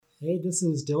Hey, this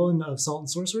is Dylan of Salt and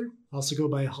Sorcerer. I also go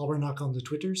by Halbernock on the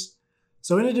Twitters.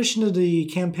 So in addition to the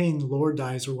campaign lore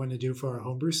dives we're going to do for our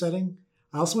homebrew setting,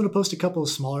 I also want to post a couple of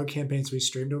smaller campaigns we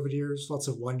streamed over the years, lots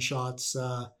of one-shots,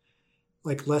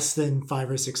 like less than 5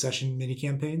 or 6 session mini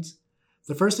campaigns.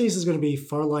 The first of these is going to be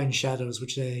Farline Shadows,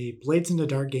 which is a Blades in the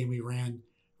Dark game we ran,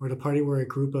 where the party were a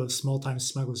group of small-time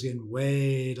smugglers getting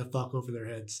way the fuck over their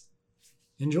heads.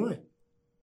 Enjoy!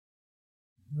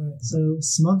 Alright, so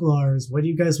smugglers, what do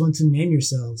you guys want to name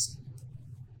yourselves?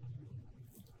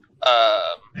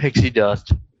 Pixie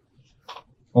dust.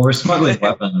 Well, we're smuggling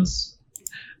weapons.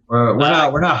 We're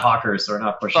not hawkers, so we're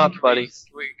not pushing. Fuck, buddy.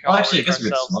 We Well, call actually, I guess we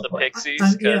could ourselves the smuggle.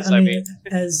 Pixies because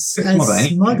as smuggle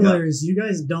anything, smugglers, you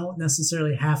guys don't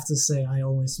necessarily have to say I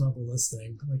only smuggle this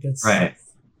thing. Like it's Right.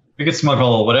 We could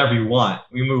smuggle whatever you want.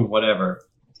 We move whatever.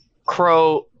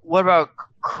 Crow. What about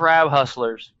crab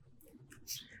hustlers?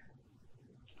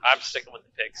 I'm sticking with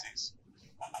the Pixies.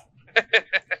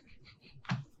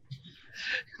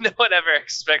 No one ever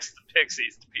expects the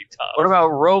Pixies to be tough. What about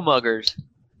row muggers?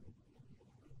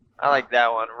 I like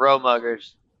that one. Row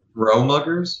muggers. Row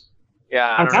muggers? Yeah,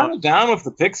 I I'm don't kind know. of down with the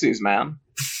Pixies, man.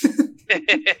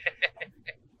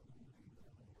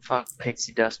 Fuck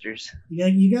pixie dusters.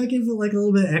 you gotta give it like a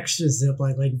little bit extra zip,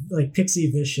 like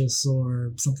Pixie Vicious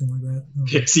or something like that.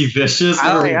 Pixie Vicious?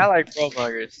 I like row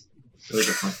muggers.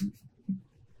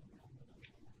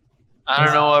 I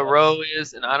don't know what row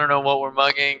is, and I don't know what we're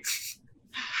mugging.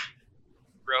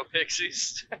 Bro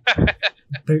Pixies.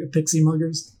 Pixie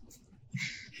muggers.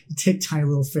 Take tiny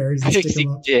little fairies and stick Pixie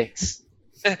them up. dicks.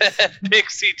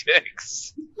 Pixie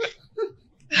dicks.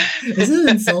 Is it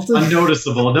insulting?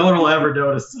 Unnoticeable. No one will ever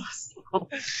notice us.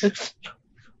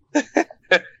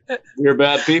 We're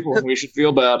bad people, and we should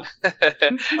feel bad.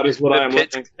 That is what I am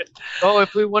looking. Oh,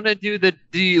 if we want to do the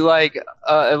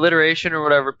alliteration or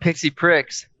whatever, pixie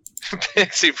pricks.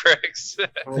 Pixie pricks.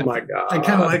 Oh my god. I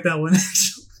kind of like that one.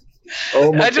 Actually.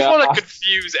 Oh my I just god. want to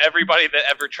confuse everybody that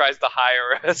ever tries to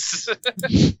hire us.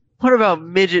 What about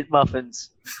midget muffins?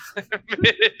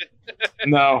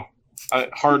 No.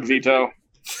 Hard veto.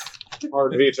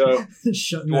 Hard veto.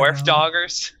 Shutting that Dwarf down.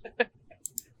 doggers.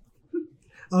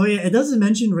 Oh yeah, it doesn't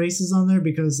mention races on there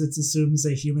because it assumes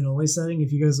a human-only setting.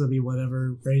 If you guys would be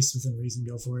whatever race within reason,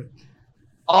 go for it.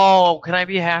 Oh, can I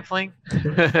be a halfling?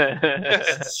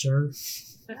 Sure.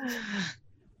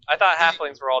 I thought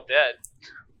halflings were all dead.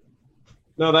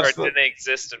 No, Or that's did they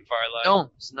exist in Firelight?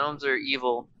 Gnomes. Gnomes are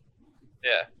evil.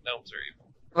 Yeah, gnomes are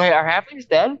evil. Wait, are halflings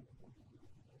dead?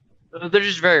 They're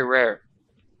just very rare.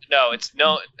 No,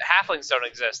 halflings don't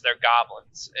exist. They're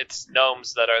goblins. It's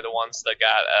gnomes that are the ones that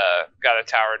got a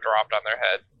tower dropped on their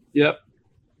head. Yep.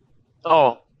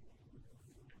 Oh.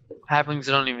 Halflings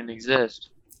don't even exist.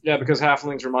 Yeah, because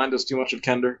halflings remind us too much of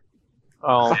Kender.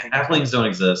 Oh. Halflings don't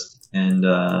exist. And,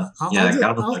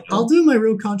 goblins I'll do my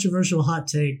real controversial hot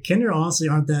take. Kinder honestly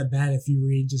aren't that bad if you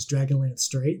read just Dragonlance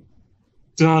straight.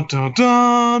 Dun dun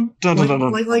dun dun dun dun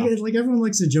dun. Like everyone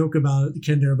likes to joke about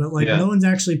Kinder, but no one's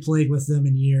actually played with them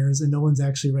in years, and no one's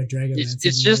actually read Dragonlance.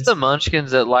 It's just the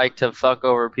munchkins that like to fuck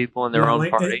over people in their own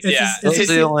party. Those are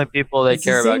the only people that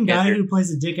care about It's the same guy Kinder. who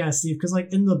plays a dick-ass thief, because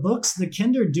in the books, the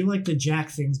Kinder do like to jack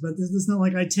things, but it's not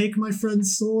like I take my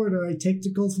friend's sword or I take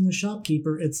the gold from the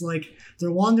shopkeeper. It's like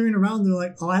they're wandering around, they're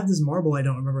like, oh, I have this marble I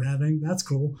don't remember having. That's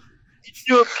cool. It's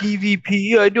not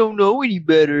PvP. I don't know any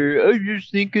better. I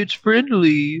just think it's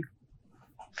friendly.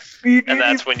 And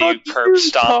that's when you perp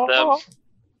stomp them.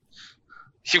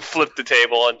 You flip the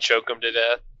table and choke them to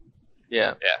death.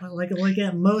 Yeah. Like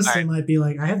at most, they might be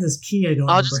like, I have this key I don't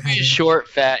I'll remember just be having. a short,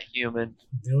 fat human.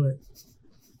 Do it.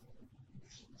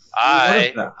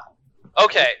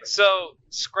 Okay, so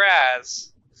Scraz.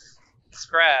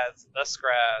 The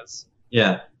Scraz.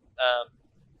 Yeah.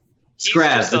 He's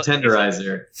Scraz, just the a-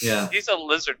 tenderizer. Yeah. He's a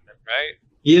lizardman, right?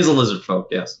 He is a lizard folk,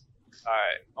 yes.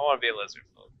 Alright, I want to be a lizard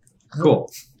folk.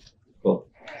 Cool.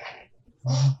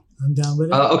 I'm down with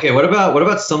it. Okay, what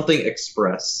about something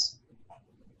express?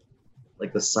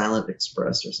 Like the Silent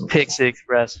Express or something. Pixie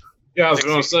Express. Yeah, I was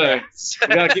going to say.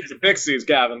 We gotta keep the Pixies,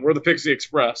 Gavin. We're the Pixie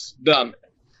Express. Done.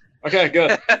 Okay,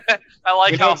 good. I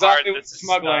like We how know exactly hard what this is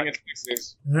smuggling stuck. and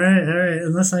Pixies. All right.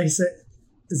 Unless I say,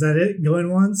 is that it?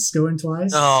 Going once, going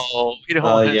twice. No, we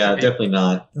don't. Yeah, definitely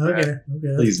not. Okay.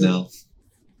 That's Please good. no.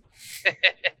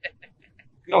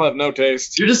 Y'all have no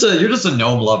taste. You're just a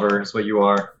gnome lover, is what you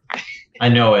are. I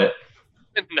know it.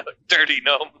 No, dirty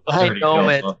gnome. I Dirty know gnome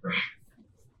it. lover.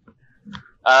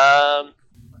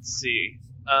 Let's see.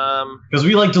 Because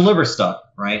we deliver stuff,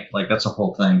 right? Like that's the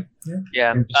whole thing.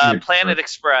 Yeah. Planet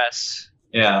Express.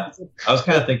 Yeah, I was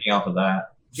kind of thinking off of that.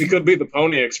 We could be the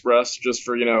Pony Express, just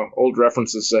for, old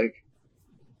references' sake.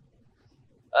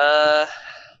 Let's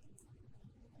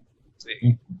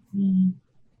see.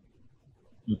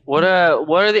 What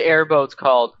are the airboats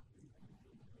called?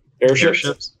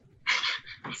 Airships.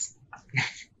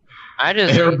 I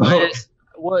just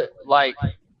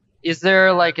is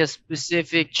there like a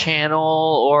specific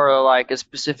channel or like a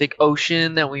specific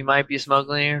ocean that we might be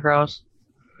smuggling across?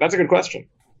 That's a good question.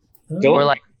 Or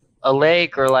like a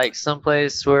lake or like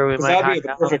someplace where we might that'd be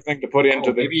the perfect thing to put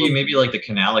into maybe like the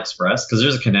Canal Express, because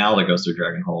there's a canal that goes through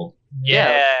Dragonhold.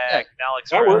 Yeah, Canal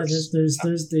Express. That works.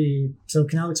 There's the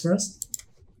Canal Express.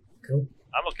 Cool.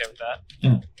 I'm okay with that.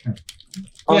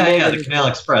 Yeah, the Canal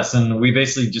Express, and we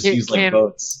basically just use like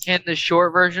boats. Can the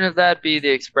short version of that be the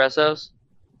Expressos?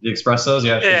 The Expressos,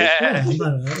 yeah.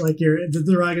 Like the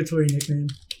derogatory nickname.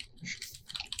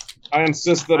 I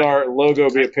insist that our logo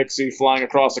be a pixie flying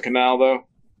across a canal, though.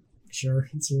 Sure,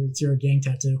 it's your gang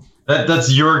tattoo.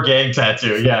 That's your gang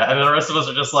tattoo, yeah. And the rest of us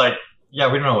are just like,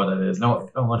 yeah, we don't know what that is. No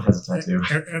one has a tattoo.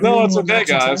 No, it's okay,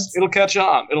 guys. It'll catch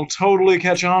on. It'll totally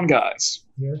catch on, guys.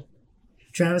 Yeah.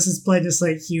 Travis has played this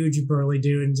like huge burly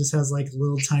dude and just has like a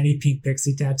little tiny pink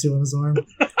pixie tattoo on his arm.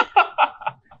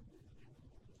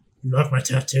 You like my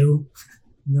tattoo?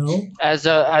 No. As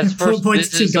first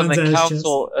business of the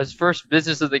council, as first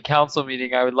business of the council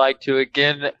meeting, I would like to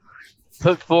again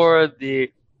put forward the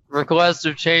request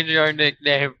of changing our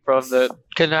nickname from the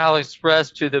Canal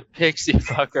Express to the Pixie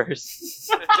Fuckers.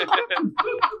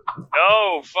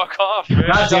 No, fuck off, man.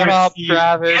 Shut up,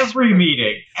 Travis. Every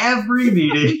meeting.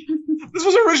 This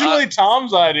was originally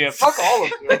Tom's idea. Fuck all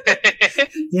of you.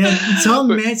 Yeah, Tom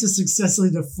managed to successfully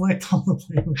deflect all the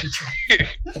blame.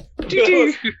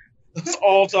 That's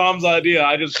all Tom's idea.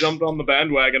 I just jumped on the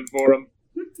bandwagon for him.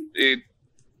 Dude,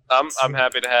 I'm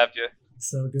happy to have you.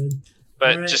 So good.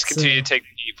 But right, just continue to take the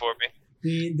heat for me.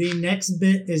 The next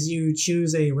bit is you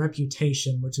choose a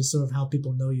reputation, which is sort of how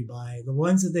people know you by. The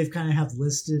ones that they've kind of have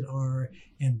listed are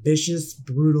ambitious,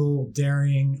 brutal,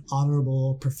 daring,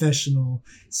 honorable, professional,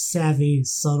 savvy,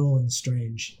 subtle, and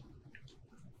strange.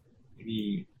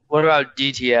 What about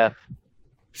DTF?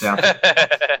 Yeah.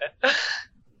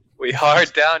 We are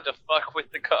down to fuck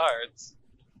with the cards.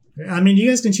 I mean, you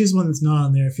guys can choose one that's not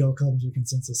on there if y'all come to a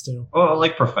consensus too. Oh,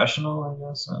 like professional, I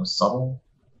guess. Subtle,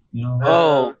 you know.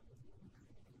 Oh.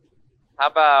 How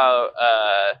about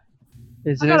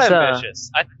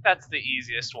ambitious? I think that's the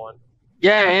easiest one.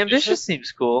 Yeah, ambitious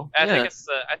seems cool. I think it's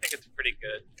pretty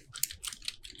good.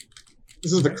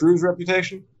 This is the crew's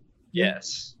reputation?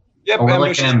 Yes. Yep. We're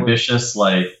like an ambitious,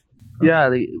 like. Yeah,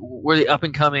 we're the up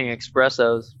and coming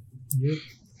Expressos. Yep.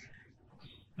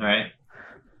 All right,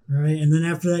 and then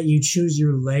after that, you choose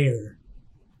your layer.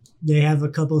 They have a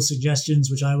couple of suggestions,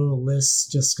 which I will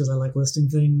list just because I like listing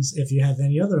things. If you have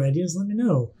any other ideas, let me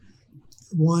know.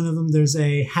 One of them, there's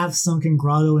a half-sunken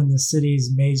grotto in the city's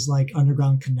maze-like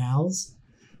underground canals.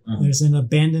 Mm-hmm. There's an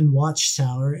abandoned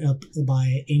watchtower up by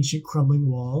an ancient crumbling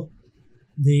wall.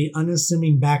 The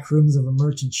unassuming back rooms of a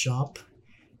merchant shop.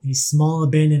 A small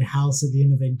abandoned house at the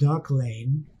end of a dark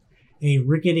lane. A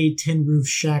rickety tin-roof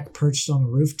shack perched on a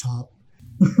rooftop.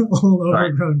 All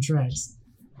overgrown tracks.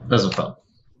 Those are fun.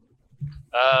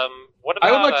 What about?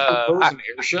 I would like to propose an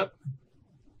airship.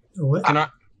 What?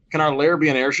 Can our lair be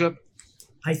an airship?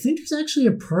 I think there's actually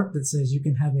a perk that says you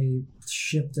can have a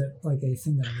ship that, like, a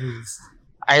thing that moves.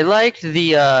 I liked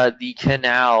the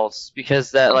canals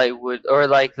because that like would, or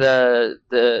like the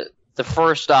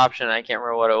first option. I can't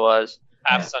remember what it was.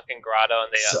 Half sunken grotto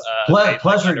and the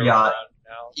pleasure yacht.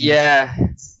 Yeah.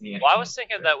 Well, I was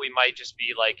thinking that we might just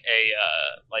be like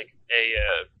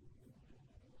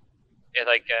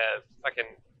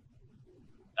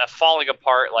a falling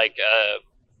apart like a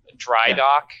dry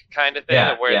dock kind of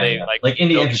thing, where they like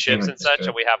build ships and such,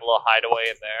 and we have a little hideaway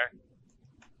in there.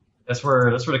 That's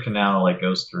where the canal like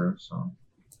goes through. So.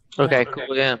 Okay,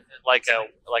 cool. Yeah. Like a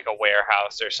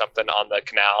warehouse or something on the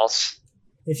canals.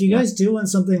 If you guys do want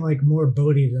something like more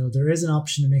boaty, though, there is an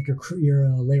option to make your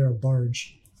layer a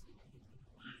barge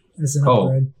as an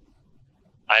upgrade.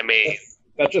 I mean,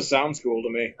 that just sounds cool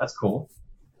to me. That's cool.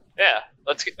 Yeah,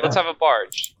 let's have a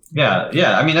barge. Yeah.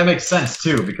 I mean, that makes sense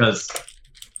too because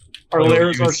our layer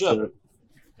is our ship.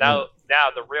 Now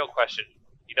the real question: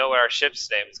 you know what our ship's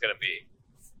name is going to be?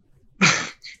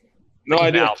 No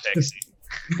idea. Pixie.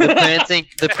 The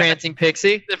prancing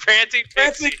pixie. The prancing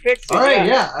pixie. All right,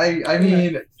 yeah. I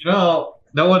mean, no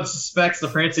one suspects the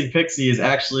prancing pixie is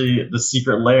actually the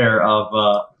secret lair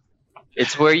of.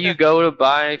 It's where you go to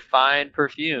buy fine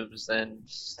perfumes and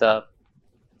stuff.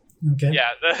 Okay. Yeah,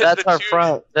 that's our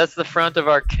front. That's the front of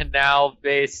our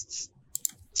canal-based.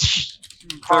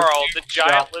 Carl, the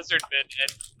giant lizardman,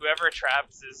 and whoever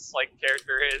Travis's like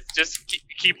character is, just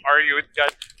keep arguing.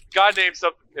 God name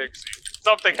something pixie.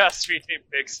 Something has to be named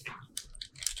Pixie.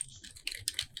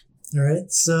 All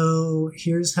right, so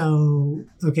here's how.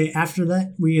 Okay, after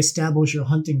that, we establish your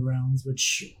hunting grounds,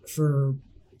 which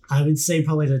I would say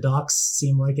probably the docks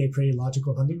seem like a pretty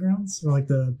logical hunting grounds, or like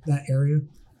that area.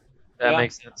 That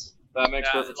makes sense. That makes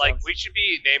perfect like sense. we should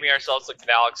be naming ourselves the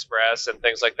Canal Express and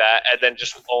things like that, and then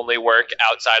just only work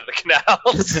outside of the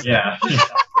canals. Yeah.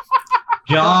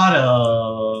 Got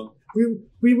him.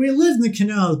 We live in the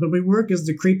canals, but we work as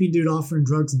the creepy dude offering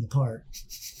drugs in the park.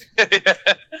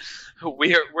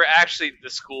 We're actually the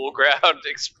School Ground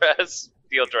Express.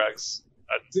 Deal drugs.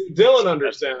 Dylan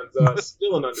understands us.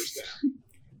 Dylan understands.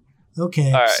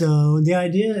 Okay, All right. so the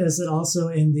idea is that also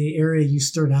in the area you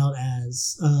start out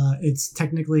as, it's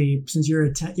technically, since you're a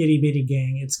itty bitty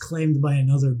gang, it's claimed by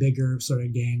another bigger sort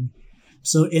of gang.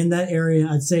 So in that area,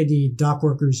 I'd say the dock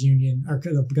workers union are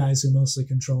the guys who mostly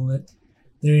control it.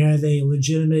 They have a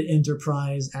legitimate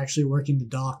enterprise actually working the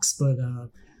docks, but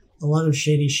a lot of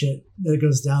shady shit that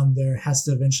goes down there has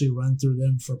to eventually run through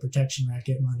them for protection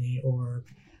racket money or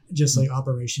just like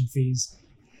operation fees.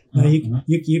 Now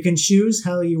you can choose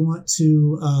how you want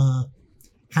to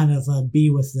kind of be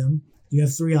with them. You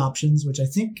have 3 options, which I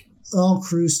think all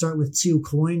crews start with 2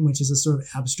 coin, which is a sort of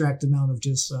abstract amount of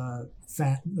just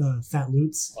fat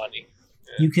loots. Money.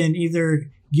 You can either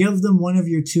give them one of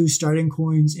your 2 starting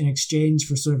coins in exchange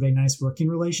for sort of a nice working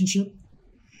relationship.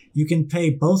 You can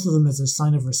pay both of them as a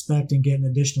sign of respect and get an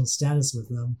additional status with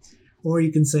them. Or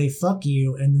you can say, fuck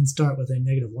you, and then start with a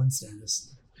 -1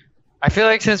 status. I feel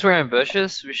like since we're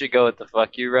ambitious, we should go with the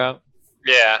fuck you route.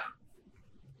 Yeah.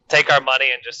 Take our money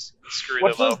and just screw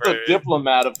What them does over. the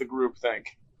diplomat of the group think?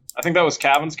 I think that was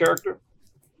Cavan's character.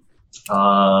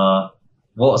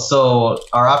 Well, so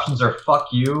our options are fuck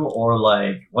you or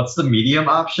like, what's the medium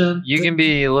option? You can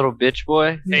be a little bitch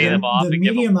boy. Pay them off The and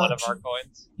give them medium one of option- our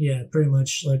coins. Yeah, pretty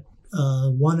much like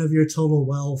one of your total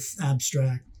wealth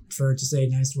abstract for just a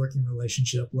nice working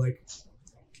relationship. Like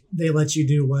they let you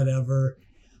do whatever.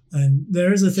 And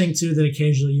there's a thing too that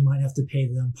occasionally you might have to pay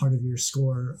them part of your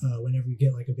score whenever you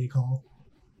get like a big haul.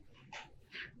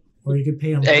 Or you could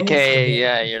pay them. AKA,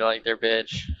 yeah, you're like their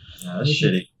bitch. Yeah, that's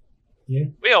shitty.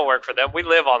 We don't work for them. We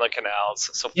live on the canals.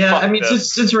 So Yeah, fuck I mean, them.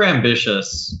 since we're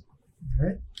ambitious. All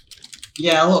right.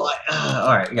 Yeah, well, all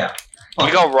right, yeah. We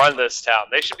gonna run this town.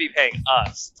 They should be paying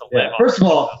us to live Yeah. on First the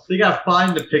of all, canal. they gotta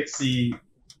find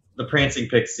the prancing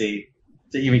pixie,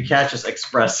 to even catch us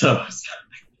expressos.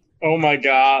 Oh my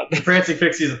god. The prancing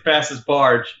pixie is the fastest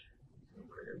barge.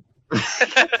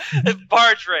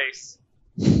 Barge race.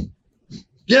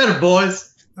 Get it,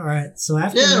 boys! All right. So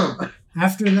after Get that, 'em!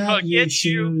 after that, Fuck you you.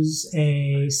 choose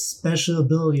a special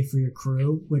ability for your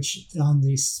crew, which on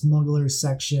the smuggler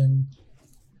section,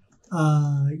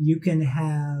 you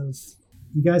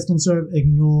guys can sort of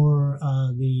ignore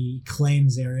the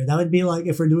claims area. That would be like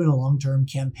if we're doing a long-term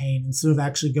campaign, instead of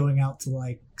actually going out to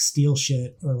like steal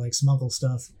shit or like smuggle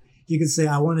stuff, you could say,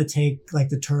 I want to take like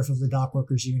the turf of the dock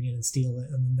workers union and steal it.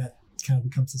 And then that kind of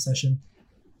becomes the session.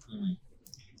 Mm.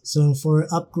 So for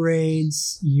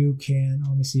upgrades, you can,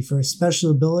 let me see, for a special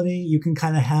ability, you can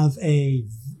kind of have a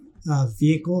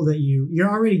vehicle that you're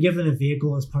already given a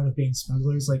vehicle as part of being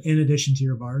smugglers, like in addition to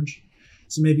your barge.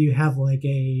 So maybe you have like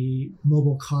a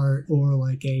mobile cart or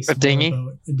like a smaller dinghy?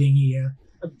 boat, a dinghy, yeah.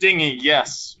 A dinghy,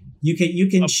 yes. You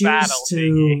can A choose battle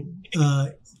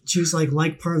to choose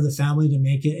like part of the family to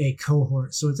make it a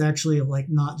cohort. So it's actually like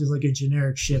not just like a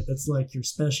generic ship. It's like your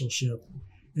special ship,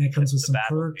 and it comes with The some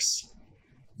battle perks.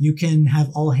 You can have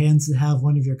all hands that have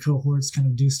one of your cohorts kind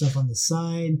of do stuff on the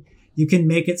side. You can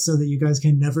make it so that you guys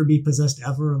can never be possessed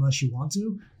ever unless you want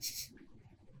to.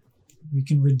 You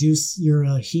can reduce your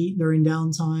heat during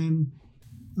downtime.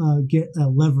 Get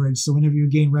leverage, so whenever you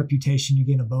gain reputation, you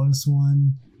gain a bonus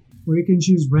one. Or you can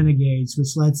choose Renegades,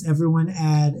 which lets everyone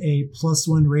add a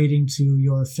 +1 rating to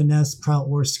your finesse, prowl,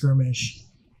 or skirmish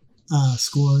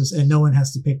scores, and no one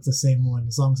has to pick the same one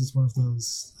as long as it's one of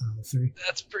those 3.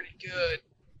 That's pretty good.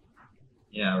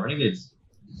 Yeah, Renegades.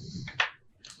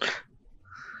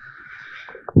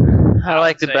 I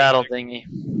like the say battle either- thingy.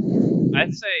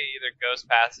 I'd say either Ghost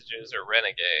Passages or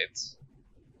Renegades.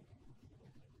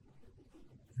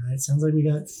 All right, sounds like we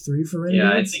got 3 for Yeah, I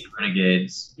Renegades. think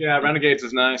Renegades. Yeah, Renegades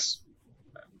is nice.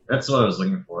 That's what I was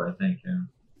looking for, I think,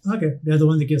 yeah. Okay, they're the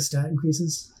one that gives stat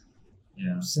increases.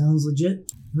 Yeah. Sounds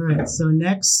legit. All right, so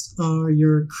next are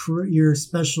your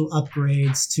special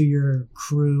upgrades to your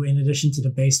crew in addition to the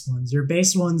base ones. Your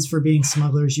base ones for being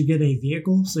smugglers, you get a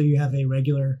vehicle, so you have a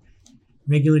regular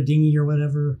dinghy or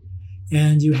whatever,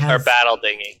 and you Or have Battle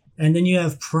Dinghy. and then you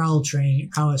have prowess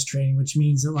training, which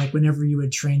means that like whenever you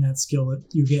would train that skill,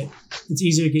 it's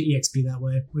easier to get EXP that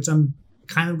way, which I'm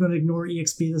kind of going to ignore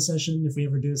EXP this session. If we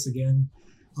ever do this again,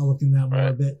 I'll look in that more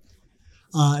a bit.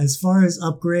 As far as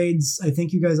upgrades, I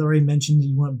think you guys already mentioned that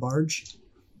you want Barge.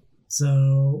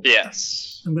 So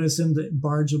yes, I'm going to assume that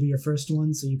Barge will be your first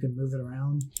one, so you can move it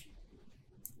around.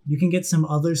 You can get some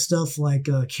other stuff like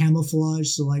camouflage,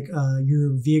 so like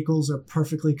your vehicles are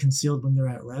perfectly concealed when they're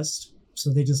at rest,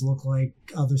 so they just look like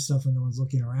other stuff when no one's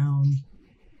looking around.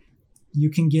 You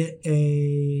can get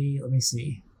let me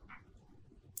see.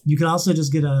 You could also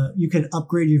just you could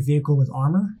upgrade your vehicle with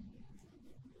armor.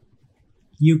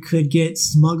 You could get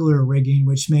smuggler rigging,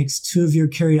 which makes 2 of your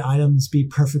carried items be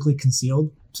perfectly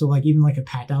concealed. So like even like a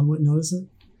pat down wouldn't notice it.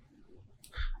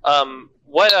 How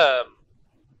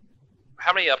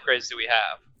many upgrades do we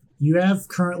have? You have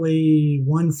currently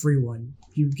 1 free one.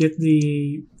 You get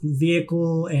the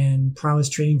vehicle and prowess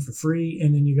training for free,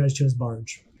 and then you guys chose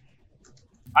Barge.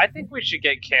 I think we should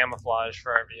get camouflage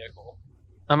for our vehicle.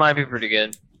 That might be pretty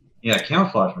good. Yeah,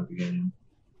 camouflage would be good.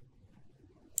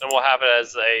 And we'll have it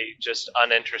as a just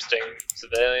uninteresting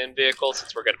civilian vehicle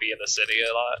since we're going to be in the city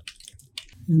a lot.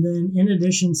 And then in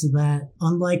addition to that,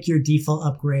 unlike your default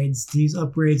upgrades, these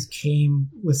upgrades came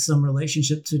with some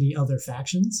relationship to the other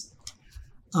factions.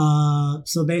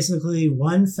 So basically,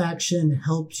 one faction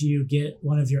helped you get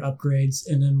one of your upgrades,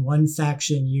 and then one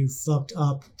faction you fucked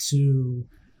up to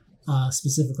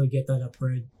specifically get that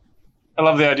upgrade. I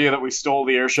love the idea that we stole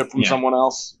the airship from someone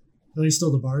else. Oh, you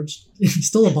stole the barge? You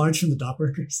stole a barge from the dock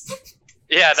workers?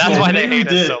 Yeah, that's why they hate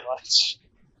us so much.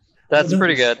 That's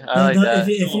pretty good. I like that.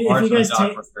 If you guys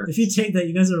take that,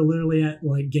 you guys are literally at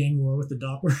like gang war with the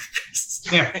dock workers.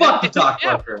 Yeah, fuck the dock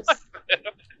workers.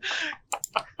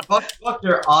 Fuck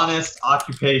their honest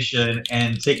occupation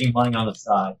and taking money on the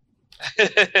side.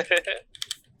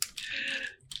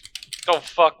 Don't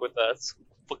fuck with us.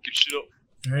 Fuck your shit up.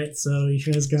 Alright, so you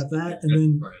guys got that. And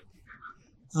then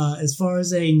as far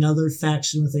as another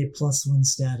faction with a +1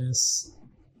 status,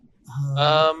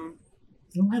 how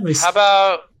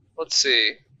about, let's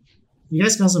see. You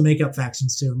guys can also make up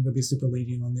factions too. I'm going to be super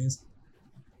lenient on these.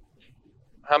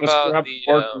 How about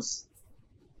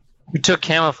we took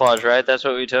camouflage, right? That's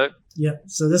what we took? Yep.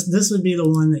 So this would be the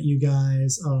one that you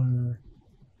guys are...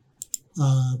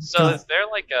 is there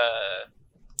like a...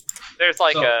 There's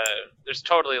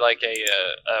totally like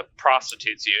a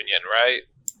prostitutes union, right?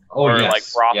 Oh, or yes. like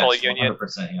brothel yes, union.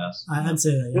 100% yes. I'd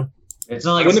say that, yeah. It's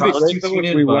not like a prostitutes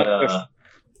union, but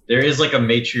there is like a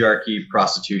matriarchy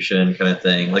prostitution kind of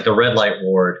thing. Like a red light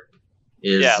ward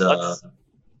is.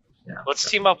 Let's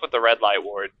team up with the red light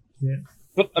ward. Yeah.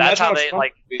 But that's how they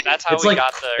like. That's how we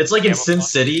got the. It's like in Sin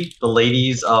City, the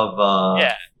ladies of.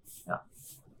 Yeah.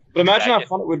 But imagine how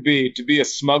fun it would be to be a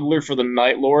smuggler for the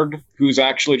Night Lord who's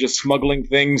actually just smuggling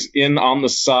things in on the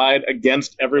side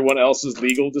against everyone else's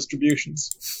legal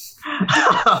distributions.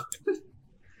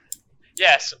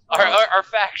 Yes, our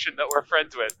faction that we're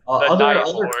friends with. Other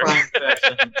crime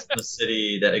factions in the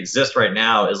city that exist right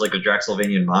now is like the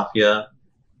Draxylvanian Mafia,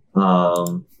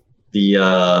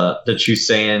 the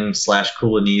Chusean /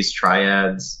 Kulanese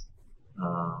Triads.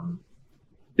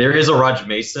 There is a Raj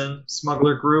Mason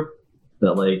smuggler group.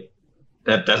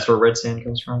 That's where Red Sand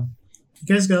comes from.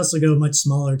 You guys could also go much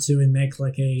smaller too and make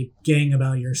like a gang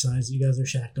about your size that you guys are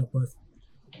shacked up with.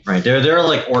 Right. There are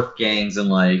like orc gangs and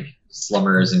like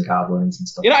slummers and goblins and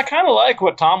stuff. You know, I kind of like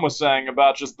what Tom was saying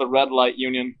about just the Red Light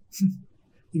Union.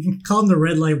 You can call them the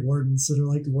Red Light Wardens, so they're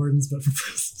like the wardens but for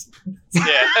prostitutes.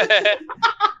 Yeah.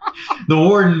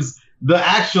 The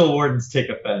actual wardens take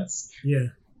offense. Yeah.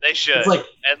 They should. It's like,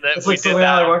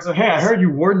 somebody walks up, hey, I heard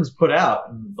you wardens put out.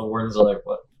 And the wardens are like,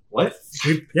 what?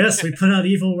 We put out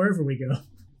evil wherever we go.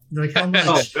 They're like, how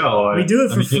much? We do it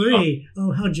for free.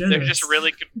 Oh, how generous. They're just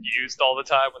really confused all the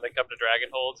time when they come to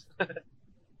Dragonhold.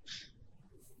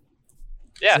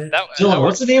 Yeah, Dylan,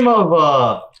 what's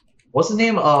the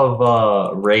name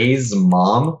of Ray's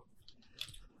mom?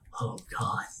 Oh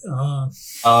God.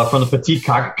 From the Petite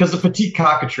Cock, because the Petite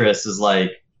Cockatrice is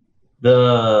like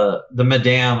the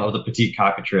madame of the Petite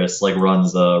Cockatrice, like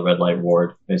runs the Red Light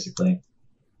Ward, basically.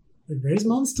 Would Ray's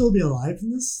mom still be alive in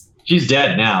this? She's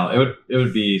dead now. It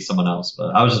would be someone else,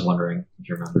 but I was just wondering if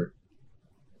you remember.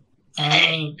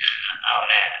 I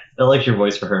like your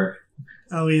voice for her.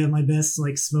 Oh yeah, my best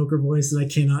like smoker voice that I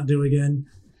cannot do again.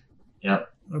 Yep.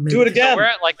 Do it again. So we're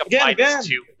at like a -2 with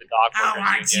the dog. Oh,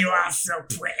 aren't you all so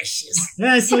precious?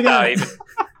 Yeah, I still got it.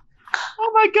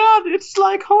 Oh my God, it's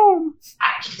like home.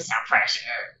 I'm so precious.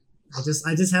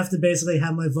 I just have to basically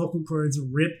have my vocal cords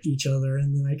rip each other,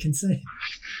 and then I can say.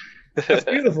 That's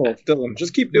beautiful, Dylan.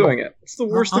 Just keep doing it. It's the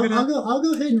worst thing. I'll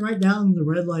go ahead and write down the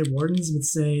Red Light Wardens would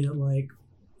say that like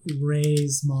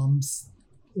Ray's mom's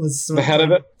was sort the head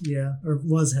of it. Yeah, or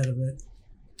was head of it.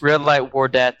 Red light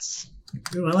Wardettes.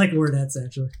 Ooh, I like Wardettes,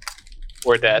 actually.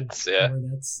 Wardettes, yeah.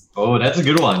 Wardettes. Oh, that's a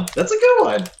good one. That's a good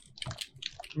one.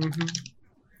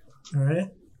 Mm-hmm. All right.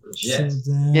 Yes.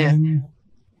 So then,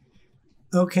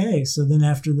 okay, so then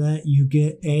after that, you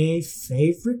get a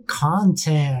favorite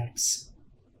contacts,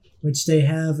 which they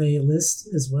have a list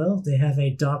as well. They have a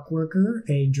dock worker,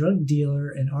 a drug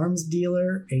dealer, an arms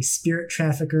dealer, a spirit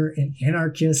trafficker, an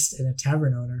anarchist, and a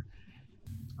tavern owner.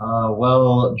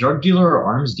 Well, drug dealer or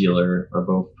arms dealer are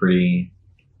both pretty.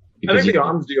 I think the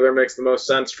arms dealer makes the most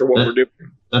sense for what we're doing.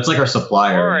 That's like our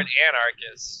supplier. Or an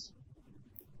anarchist.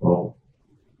 Oh.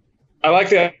 I like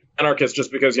the anarchist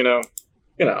just because, you know.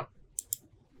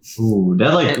 Ooh,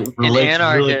 that like An relates really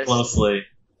anarchist. closely.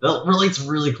 That relates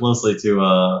really closely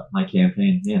to my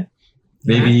campaign. Yeah.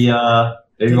 Maybe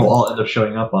we'll all end up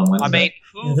showing up on Wednesday. I mean,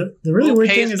 Yeah, the really who weird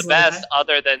pays thing is the like, best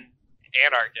other than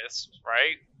anarchists,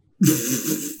 right?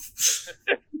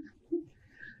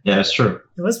 Yeah, it's true.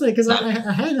 It was funny because I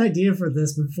had an idea for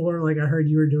this before, like I heard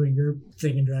you were doing your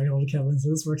thing in Dragonhold, Kevin. So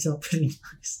this works out pretty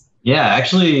nice. Yeah,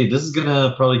 actually, this is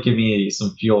gonna probably give me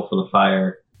some fuel for the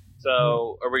fire.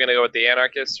 So, are we gonna go with the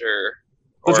anarchist or?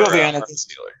 Let's go with the arms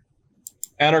anarchist. dealer?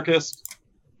 Anarchist.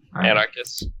 All right,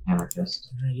 Anarchist.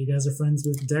 anarchist. All right, you guys are friends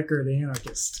with Decker, the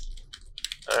anarchist.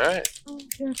 All right.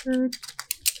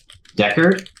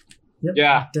 Deckard? Yep.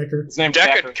 Yeah. Decker. His name's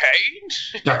Deckard Deckard. Kane.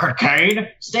 Deckard Kane?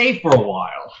 Stay for a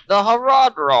while. The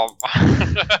Haradrom.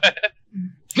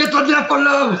 Get the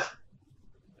Nephilim!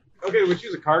 Okay, we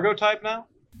choose a cargo type now?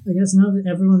 I guess now that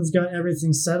everyone's got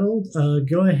everything settled,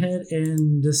 go ahead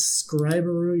and describe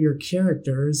your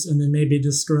characters, and then maybe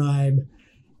describe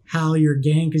how your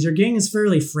gang, because your gang is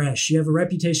fairly fresh. You have a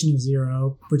reputation of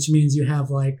 0, which means you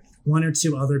have like 1 or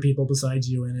 2 other people besides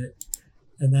you in it,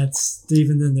 and that's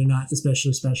even then they're not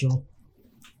especially special.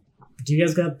 But you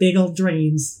guys got big old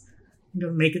dreams. You're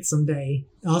gonna make it someday.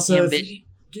 Also,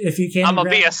 if you can, I'm gonna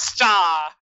be a star.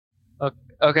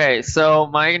 Okay, so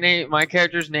my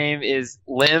character's name is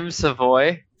Lim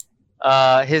Savoy.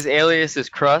 His alias is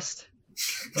Crust.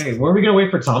 Wait, were we gonna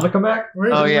wait for Tom to come back?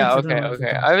 Oh yeah,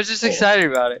 okay. I was just excited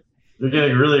about it. You're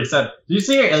getting really excited. Did you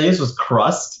say your alias was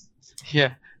Crust?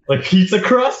 Yeah. Like pizza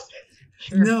crust?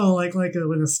 No, like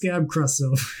when a scab crusts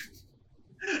over.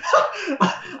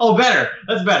 Oh, better.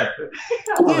 That's better.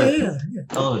 I love it. Yeah.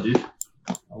 I love it, dude.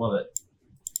 I love it.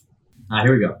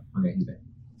 Here we go. Okay, he's back.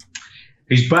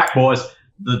 He's back, boys.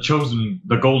 The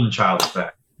golden child is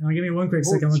back. Now give me one quick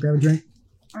second. I'm gonna grab a drink.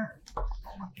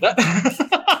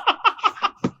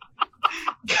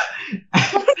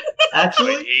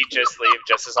 Actually, Did he just leave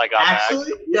just as I got back?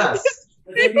 Yes.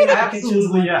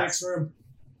 Absolutely, yes.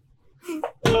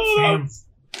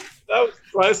 That was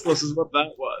priceless, is what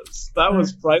that was. That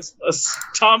was priceless.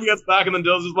 Tom gets back, and then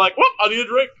Dill's just like, "What? I need a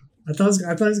drink." I thought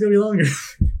it was gonna be longer.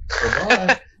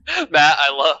 Matt, I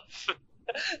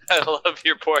love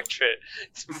your portrait.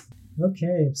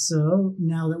 Okay, so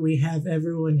now that we have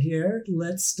everyone here,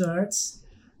 let's start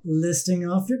listing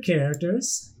off your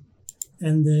characters,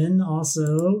 and then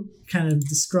also kind of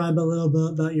describe a little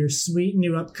bit about your sweet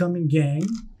new upcoming gang.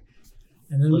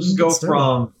 And then Let's just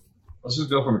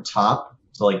go from top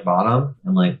to like bottom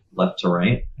and like left to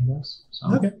right, I guess. So.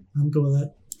 Okay, I'm cool with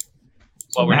that.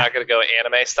 Well, we're not gonna go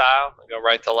anime style and go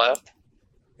right to left.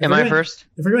 Am I first?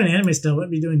 If we're going anime style, what are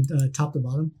we doing top to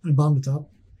bottom? Bottom to top?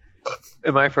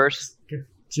 Am I first? Okay.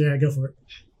 Yeah, go for it.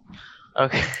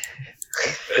 Okay.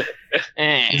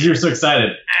 You're so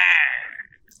excited.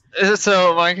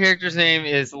 So my character's name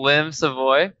is Lim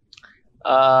Savoy.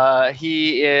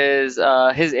 He is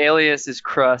his alias is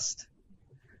Crust.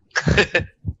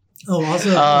 Oh, also,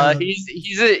 he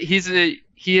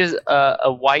is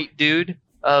a white dude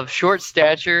of short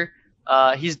stature.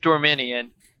 He's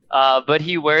Dorminian, but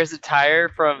he wears attire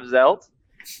from Zelt.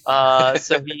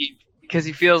 So because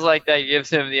he feels like that gives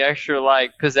him the extra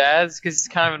like pizzazz, because he's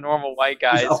kind of a normal white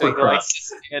guy, so he likes to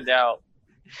stand out.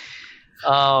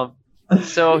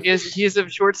 So he is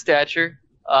of short stature.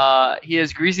 He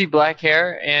has greasy black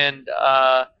hair and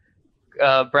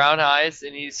brown eyes,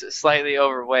 and he's slightly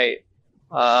overweight.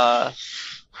 That's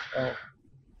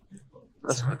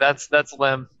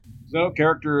Lim. So,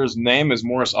 character's name is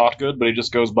Morris Otgood, but he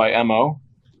just goes by Mo.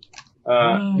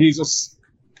 He's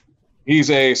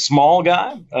a small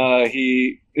guy.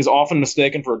 He is often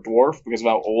mistaken for a dwarf because of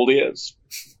how old he is,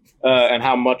 and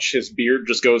how much his beard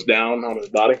just goes down on his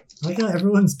body. I like how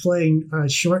everyone's playing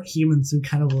short humans who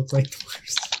kind of look like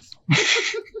dwarves.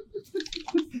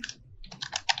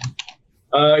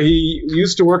 He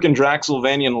used to work in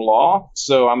Draxylvanian law,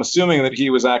 so I'm assuming that he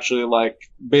was actually like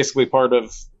basically part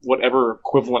of whatever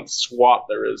equivalent SWAT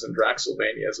there is in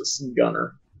Draxylvania as a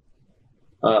gunner.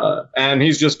 And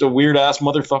he's just a weird-ass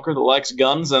motherfucker that likes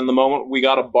guns, and the moment we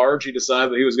got a barge, he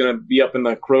decided that he was going to be up in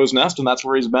the crow's nest, and that's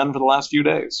where he's been for the last few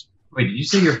days. Wait, did you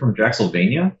say you're from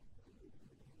Draxylvania?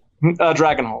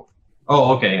 Dragonhold.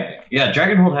 Oh, okay, yeah.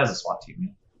 Dragonhold has a SWAT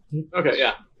team. Okay,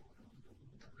 yeah.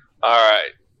 All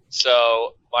right.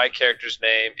 So my character's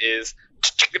name is.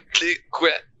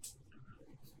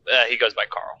 He goes by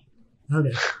Carl.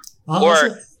 Okay.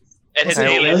 And his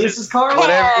alias is Carl.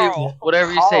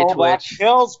 Whatever you say, Twitch.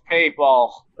 Kills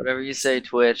people. Whatever you say,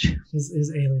 Twitch.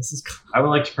 His alias is Carl. I would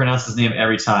like to pronounce his name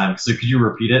every time. So could you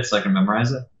repeat it so I can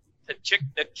memorize it?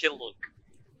 Tachiknakiluk.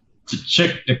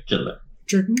 Tachiknakiluk.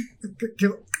 He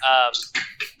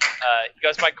He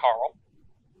goes by Carl.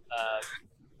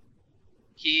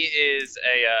 He is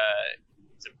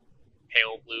he's a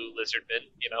pale blue lizardman,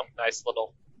 nice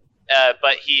little.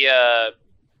 But he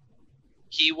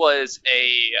was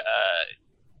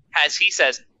as he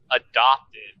says,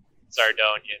 adopted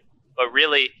Sardonian, but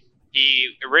really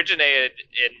he originated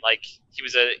in he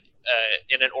was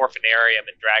in an orphanarium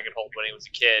in Dragonhold when he was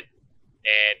a kid,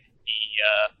 and he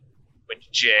went to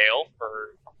jail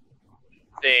for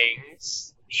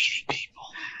things, people.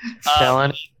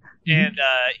 And he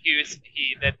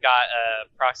then got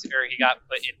he got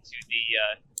put into the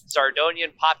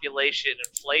Sardonian Population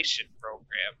Inflation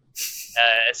Program,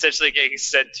 essentially getting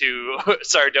sent to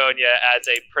Sardonia as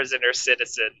a prisoner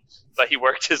citizen. But he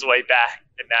worked his way back,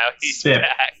 and now he's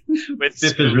back with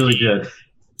Sip is really good.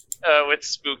 With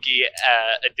spooky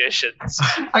additions.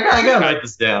 I gotta write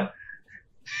this down.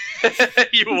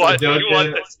 you want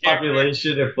this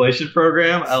Population Inflation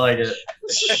Program? I like it.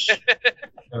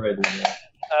 I'll write this down.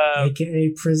 AKA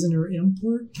prisoner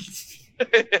import.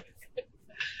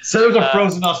 Send him to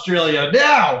frozen Australia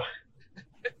now.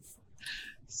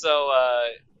 So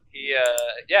he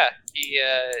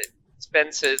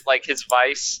spends his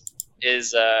vice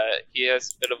is he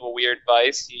has a bit of a weird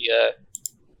vice. He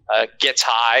gets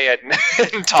high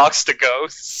and talks to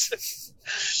ghosts.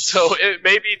 So it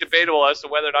may be debatable as to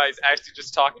whether or not he's actually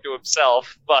just talking to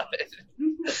himself, but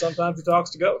sometimes he talks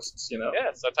to ghosts,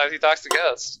 Yeah, sometimes he talks to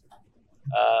ghosts.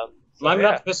 I'm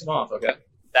not to piss him off, okay?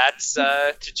 That's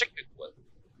Tachiknakiluk.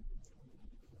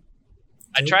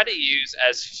 I try to use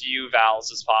as few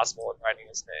vowels as possible in writing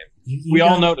his name. We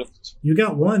all noticed. You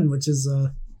got one, which is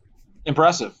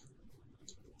impressive.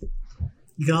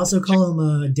 You can also call him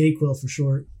Dayquil for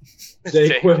short.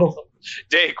 Dayquil.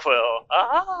 Dayquil.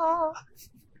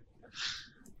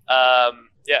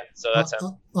 Yeah, so that's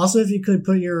him. Also, if you could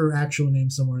put your actual name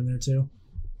somewhere in there too.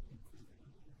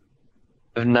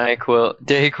 Of NyQuil.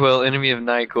 Dayquil, enemy of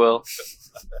NyQuil.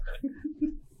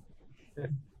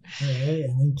 Hey,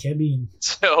 and then Kevin.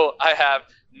 So I have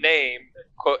name,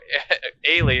 quote,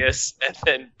 alias, and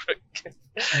then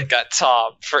got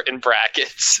Tom in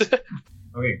brackets.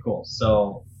 Okay, cool.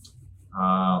 So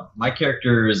my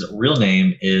character's real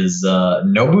name is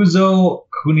Nobuzo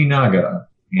Kuninaga,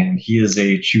 and he is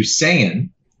a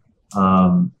Chusein.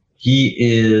 He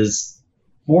is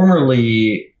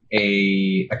formerly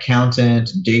a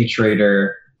accountant, day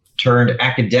trader, turned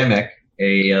academic,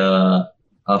 a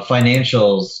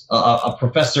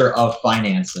professor of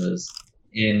finances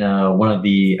in one of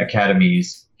the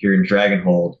academies here in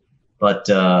Dragonhold. But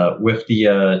with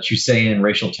the Chusein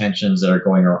racial tensions that are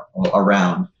going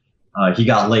around, he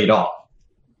got laid off,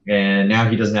 and now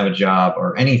he doesn't have a job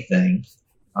or anything,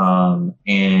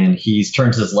 and he's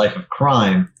turned to his life of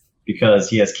crime because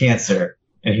he has cancer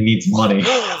and he needs money.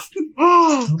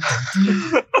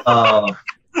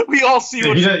 We all see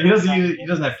what he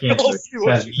doesn't have cancer. He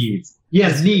has needs. He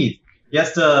has needs. He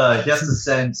has to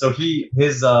send. So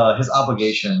his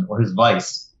obligation or his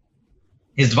vice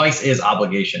is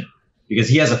obligation, because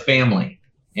he has a family,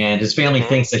 and his family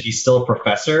thinks that he's still a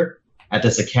professor at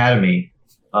this academy,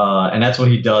 and that's what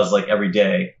he does every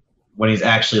day when he's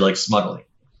actually smuggling.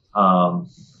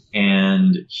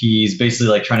 And he's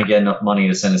basically trying to get enough money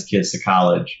to send his kids to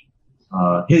college,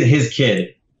 his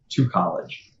kid to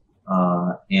college.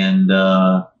 He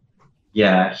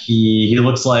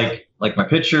looks like my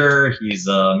picture. He's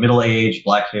middle-aged,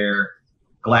 black hair,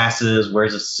 glasses,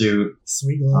 wears a suit,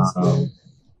 sweet gloves,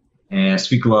 and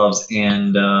sweet gloves,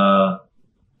 and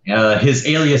his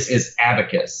alias is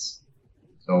Abacus.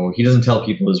 So he doesn't tell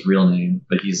people his real name,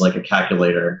 but he's a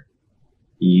calculator.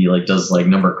 He does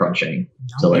number crunching.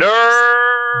 So,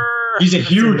 nerd. He's a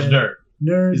huge nerd.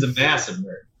 Nerd. He's a massive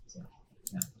nerd. So,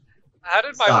 yeah. How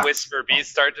did my whisper bee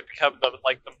start to become the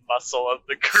muscle of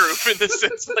the group in the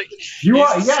sense you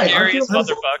are the scariest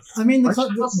motherfucker? I mean,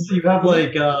 you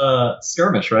have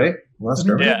skirmish, right?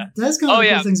 Skirmish. Yeah. That's kind of the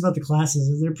cool things about the classes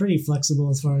is they're pretty flexible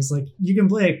as far as you can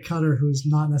play a cutter who's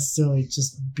not necessarily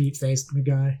just beat faced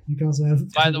guy. You can also have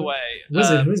by the way,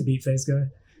 wizard who is beat faced guy.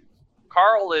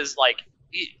 Carl is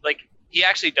he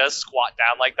actually does squat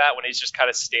down like that when he's just kind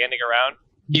of standing around.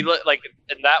 He in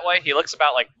that way he looks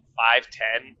about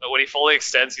 5'10", but when he fully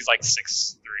extends, he's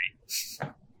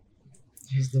 6'3".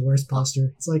 He's the worst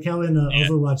posture. It's like how in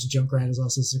Overwatch, Junkrat is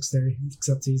also 6'3",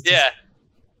 except he's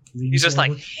he's just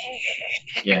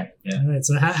yeah. All right,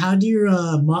 so how do your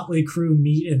motley crew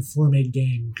meet and form a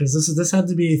gang? Because this had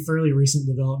to be a fairly recent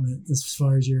development as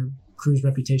far as your crew's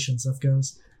reputation stuff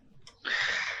goes.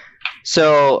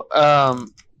 So,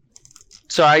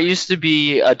 so I used to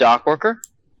be a dock worker.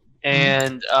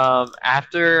 And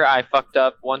after I fucked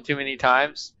up one too many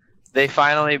times, they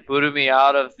finally booted me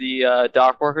out of the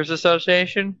Dock Workers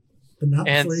Association.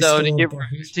 And so to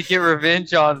get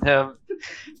revenge on them,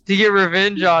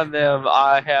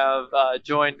 I have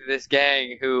joined this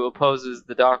gang who opposes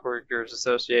the Dock Workers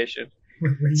Association.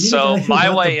 So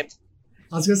my way.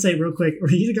 I was gonna say real quick, were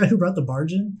you the guy who brought the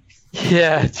barge in?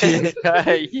 Yeah, dude.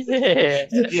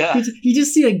 Yeah. You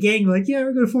just see a gang we're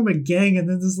gonna form a gang, and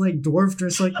then this dwarf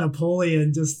dressed like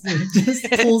Napoleon just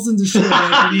pulls into shit we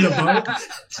need a boat.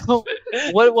 So,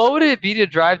 what would it be to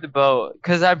drive the boat?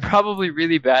 Because I'm probably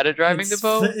really bad at driving the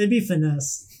boat. It'd be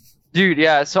finesse. Dude,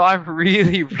 yeah, so I'm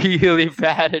really, really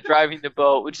bad at driving the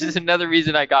boat, which is another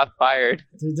reason I got fired.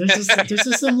 Dude, there's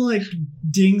just some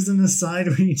dings in the side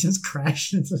where you just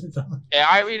crashed into the dock. Yeah,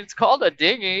 I mean it's called a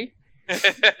dinghy.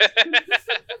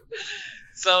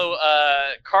 So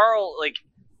Carl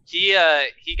he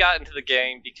got into the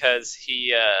gang because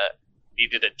he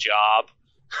needed a job.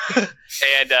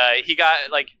 And he got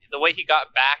the way he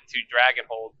got back to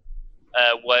Dragonhold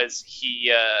was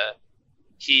he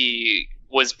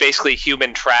was basically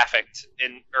human trafficked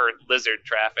or lizard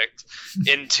trafficked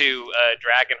into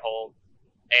Dragonhold,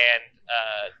 and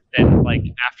then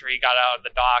after he got out of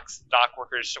the docks, dock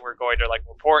workers were going to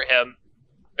report him.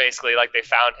 Basically, they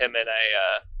found him in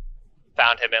a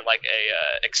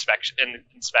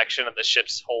inspection of the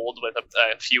ship's hold with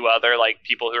a few other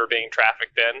people who were being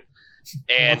trafficked in,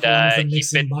 and he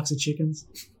bit a box of chickens.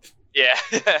 Yeah,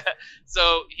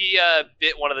 so he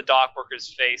bit one of the dock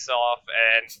workers' face off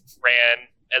and ran,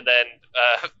 and then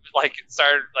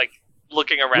started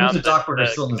looking around. The dock worker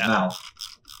still in his mouth.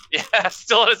 Yeah,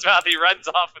 still in his mouth. He runs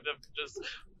off and just.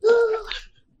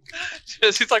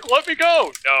 He's like, let me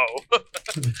go. No.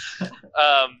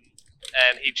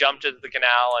 And he jumped into the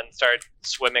canal and started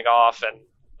swimming off and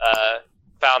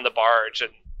found the barge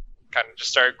and kind of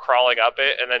just started crawling up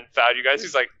it and then found you guys.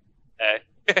 He's like, hey,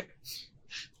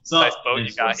 nice boat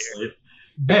you got here.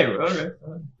 Hey, okay.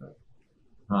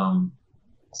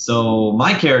 So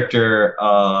my character,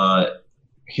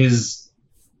 his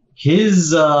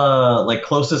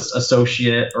closest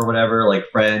associate or whatever,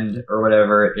 friend or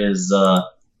whatever is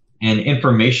an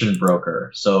information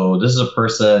broker. So this is a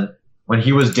person, when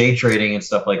he was day trading and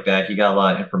stuff like that, he got a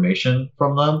lot of information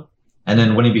from them. And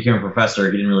then when he became a professor,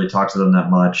 he didn't really talk to them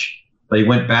that much. But he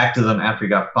went back to them after he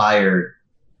got fired.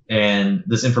 And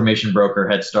this information broker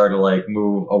had started to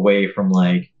move away from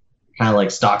kind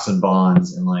of stocks and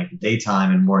bonds and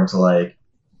daytime and more into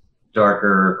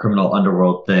darker criminal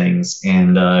underworld things.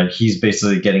 And he's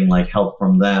basically getting help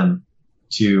from them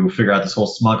to figure out this whole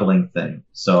smuggling thing.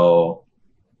 So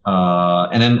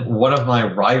and then one of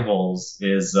my rivals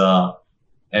is an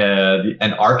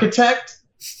architect.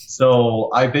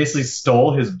 So I basically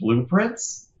stole his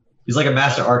blueprints. He's a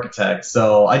master architect.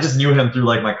 So I just knew him through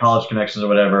my college connections or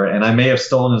whatever. And I may have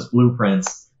stolen his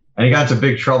blueprints. And he got into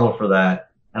big trouble for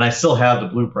that. And I still have the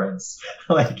blueprints.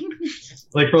 For a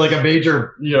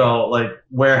major,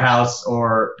 warehouse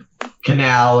or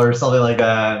canal or something like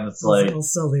that. And it's I'll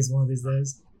sell these one of these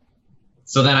days.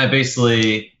 So then I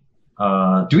basically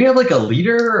do we have a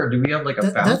leader or do we have a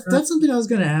founder? That's something I was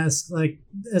going to ask.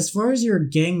 As far as your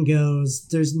gang goes,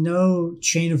 there's no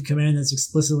chain of command that's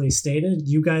explicitly stated.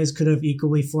 You guys could have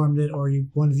equally formed it, or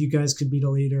one of you guys could be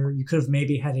the leader. You could have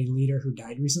maybe had a leader who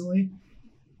died recently.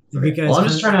 Right. Well, I'm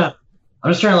just trying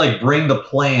to bring the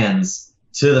plans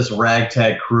to this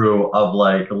ragtag crew of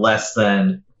less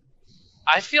than.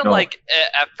 I feel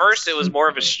at first it was more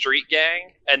of a street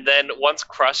gang, and then once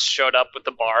Crust showed up with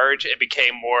the barge, it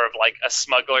became more of a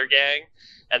smuggler gang,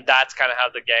 and that's kind of how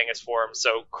the gang is formed.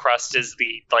 So Crust is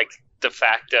the de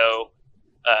facto,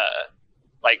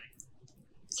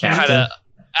 kind of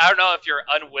I don't know if you're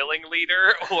unwilling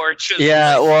leader or just.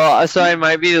 Yeah, well, so I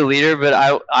might be the leader, but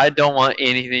I don't want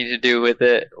anything to do with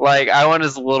it. Like, I want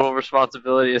as little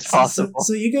responsibility as possible.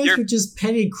 So you guys were just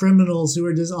petty criminals who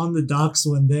were just on the docks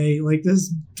one day. Like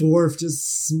this dwarf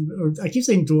I keep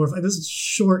saying dwarf. This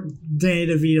short Danny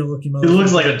DeVito looking motherfucker. He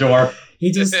looks like a dwarf.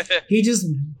 He just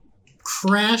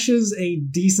crashes a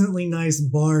decently nice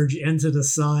barge into the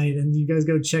side, and you guys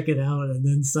go check it out, and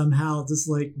then somehow just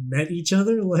like met each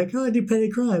other. Like, oh, I do petty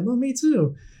crime. Well, me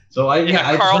too. So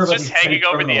Carl's just hanging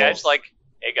over the edge, like,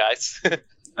 hey guys.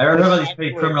 I heard about these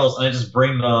petty criminals, and I just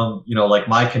bring them, like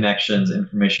my connections,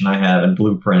 information I have, and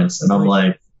blueprints, and I'm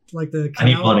like the I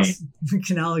need money.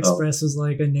 Canal Express was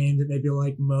like a name that maybe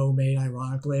like Mo made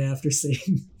ironically after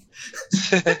seeing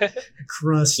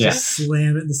Crust just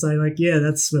slam it in the side, like, yeah,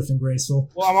 that's swift and graceful.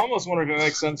 Well, I'm almost wondering if it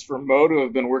makes sense for Mo to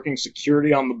have been working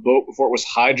security on the boat before it was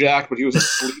hijacked, but he was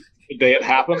asleep the day it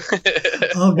happened.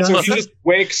 Oh god! So he just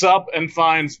wakes up and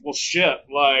finds, well, shit,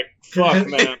 like, fuck,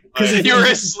 man. Like, you were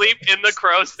asleep in the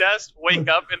crow's nest. Wake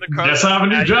up in the crow's nest. Yes, I have a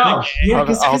new job. Yeah,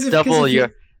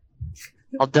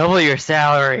 I'll double your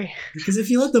salary. Because if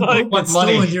you let the boat get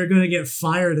stolen, you're going to get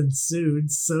fired and sued.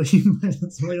 So you might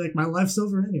as well be like, my life's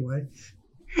over anyway.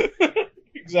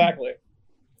 Exactly.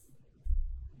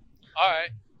 All right.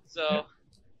 So,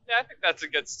 yeah, I think that's a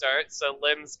good start. So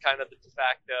Lim's kind of the de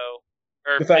facto.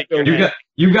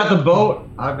 You got the boat.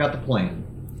 I've got the plan.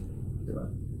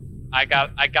 I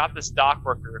got this dock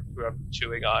worker who I'm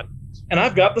chewing on. And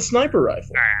I've got the sniper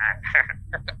rifle.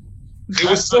 It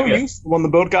was so useful when the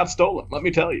boat got stolen, let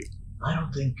me tell you. I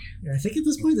don't think. Yeah, I think at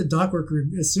this point the dock worker,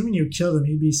 assuming you killed him,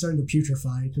 he'd be starting to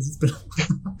putrefy because it's been a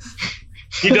while.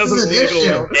 He doesn't leave it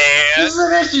alone. This is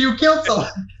an issue. You killed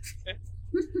someone.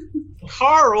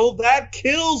 Carl, that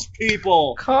kills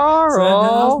people.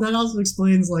 Carl. So that also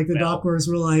explains like the dock workers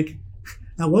were like,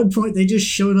 at one point they just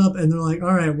showed up and they're like,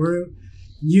 all right,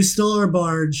 you stole our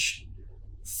barge.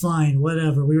 Fine,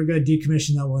 whatever. We were going to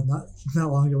decommission that one not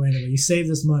long ago anyway. You saved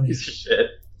us money. Shit.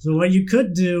 So what you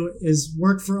could do is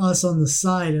work for us on the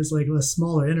side as like a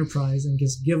smaller enterprise and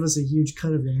just give us a huge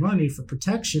cut of your money for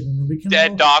protection, and then we can.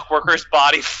 Dead dock worker's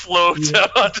body floats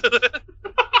onto the.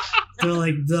 They're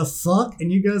like, the fuck,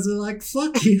 and you guys are like,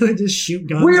 fuck you, and just shoot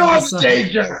guns. We are in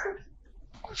danger.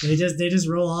 They just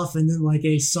roll off, and then like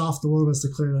a soft door was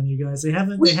declared on you guys. They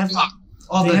haven't moved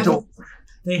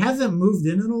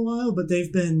in a while, but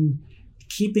they've been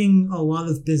keeping a lot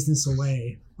of business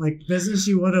away. Like business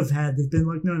you would have had, they've been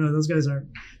like, no, those guys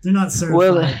they're not certified.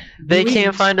 Well, they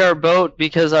can't find our boat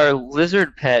because our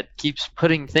lizard pet keeps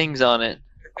putting things on it.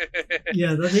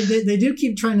 Yeah, they do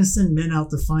keep trying to send men out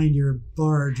to find your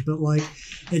barge, but like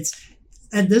it's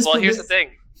at this point. Well, here's the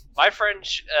thing. My friend,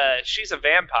 she's a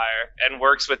vampire and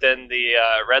works within the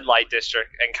red light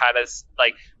district, and kind of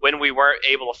like when we weren't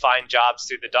able to find jobs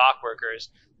through the dock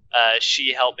workers,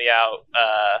 she helped me out.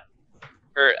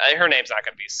 Her name's not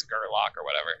going to be Skurlock or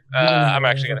whatever. I'm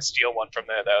actually going to steal one from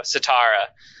there though. Satara.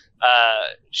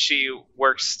 She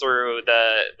works through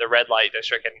the red light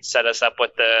district and set us up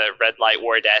with the red light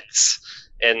wardettes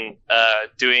and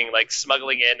doing like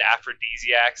smuggling in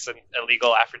aphrodisiacs and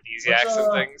illegal aphrodisiacs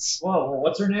and things. Whoa,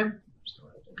 what's her name?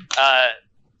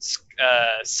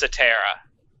 Satara. Setarra.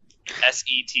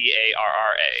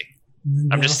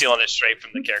 I'm just stealing it straight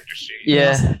from the character sheet.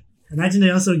 Yeah. Imagine they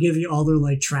also give you all their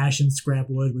like trash and scrap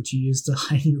wood, which you use to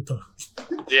hide your boat.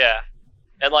 Yeah.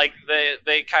 And like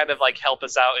they kind of like help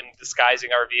us out in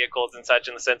disguising our vehicles and such,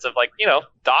 in the sense of like,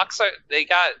 docks they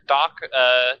got dock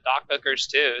hookers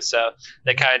too, so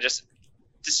they kind of just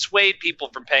dissuade people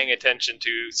from paying attention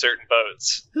to certain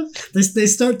boats. They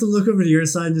start to look over to your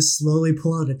side and just slowly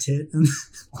pull out a tit. And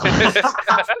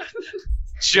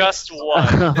just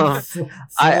one.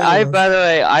 I by the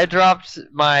way, I dropped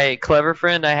my clever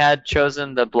friend. I had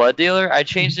chosen the blood dealer. I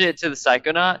changed it to the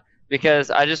psychonaut because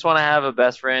I just want to have a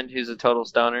best friend who's a total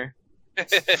stoner.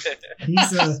 He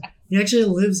actually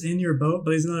lives in your boat,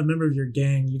 but he's not a member of your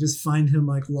gang. You just find him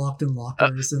like locked in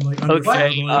lockers and like under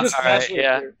floorboards. All right,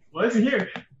 yeah. Why is he here?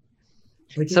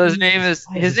 Like, so his name is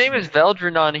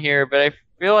Veldrin on here, but I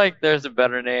feel like there's a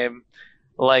better name,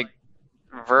 like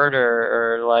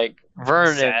Verder or like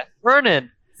Vernon.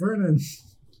 Vernon.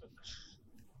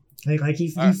 Like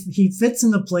he fits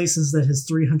in the places that his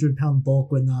 300-pound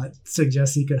bulk would not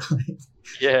suggest he could hide.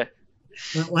 Yeah.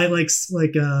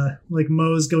 Like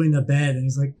Mo's going to bed and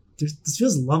he's like, this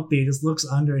feels lumpy. He just looks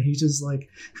under and he's just like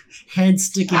head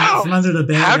sticking out from under the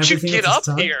bed. How'd you get up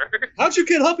here? How'd you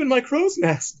get up in my crow's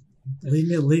nest? Leave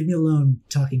me alone,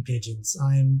 talking pigeons.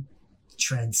 I'm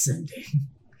transcending.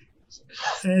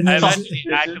 And I imagine he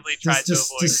actively tried to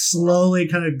avoid. Just slowly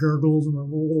kind of gurgles and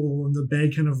the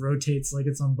bed kind of rotates like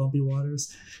it's on bumpy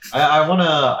waters.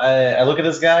 I look at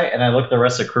this guy and I look at the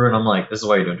rest of the crew and I'm like, this is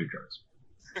why you don't do drugs.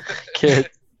 Kid.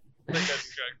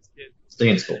 Stay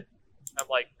in school. I'm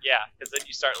like, yeah, because then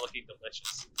you start looking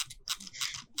delicious.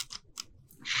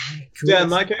 Cool. Yeah, in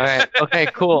my case. All right. Okay.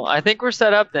 Cool. I think we're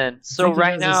set up then. So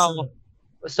right now,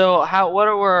 what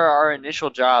were our initial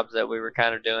jobs that we were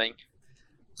kind of doing?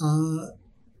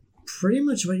 Pretty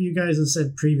much what you guys have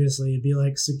said previously. It'd be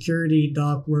like security,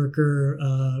 dock worker,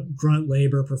 grunt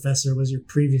labor, professor was your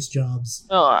previous jobs.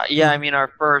 Oh yeah, I mean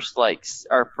our first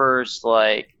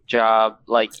job,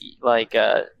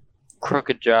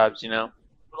 crooked jobs, you know.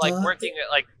 Like working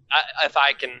at if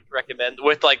I can recommend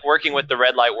with working with the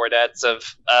red light wardettes of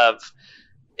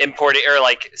importing or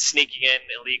sneaking in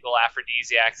illegal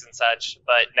aphrodisiacs and such,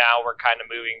 but now we're kind of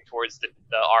moving towards the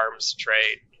arms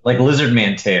trade. Like Lizard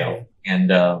Man tail and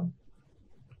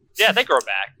yeah, they grow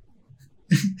back.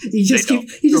 He just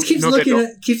keeps looking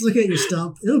at your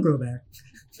stump. It'll grow back.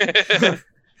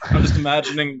 I'm just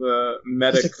imagining the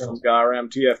medic from Garam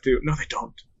TF2. No, they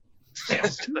don't.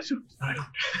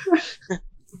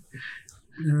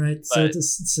 All right, so to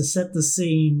set the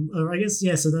scene, or I guess,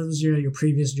 yeah, so that was your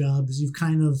previous job, is you've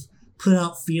kind of put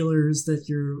out feelers that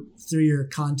through your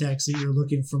contacts that you're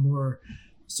looking for more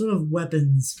sort of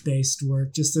weapons-based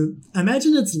work. Just to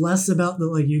imagine it's less about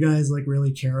that you guys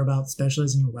really care about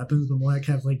specializing in weapons, but more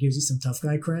kind of gives you some tough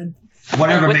guy cred.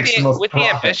 Whatever with makes the most with profit.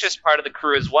 the ambitious part of the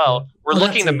crew as well, we're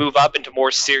looking to move up into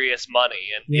more serious money,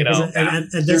 and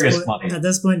at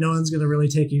this point, no one's going to really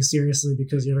take you seriously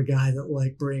because you're the guy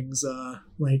that brings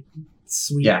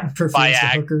sweet perfumes to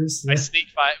hookers. Yeah. We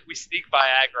sneak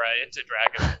Viagra into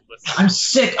Dragon. I'm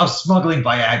sick of smuggling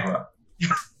Viagra.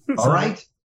 All right.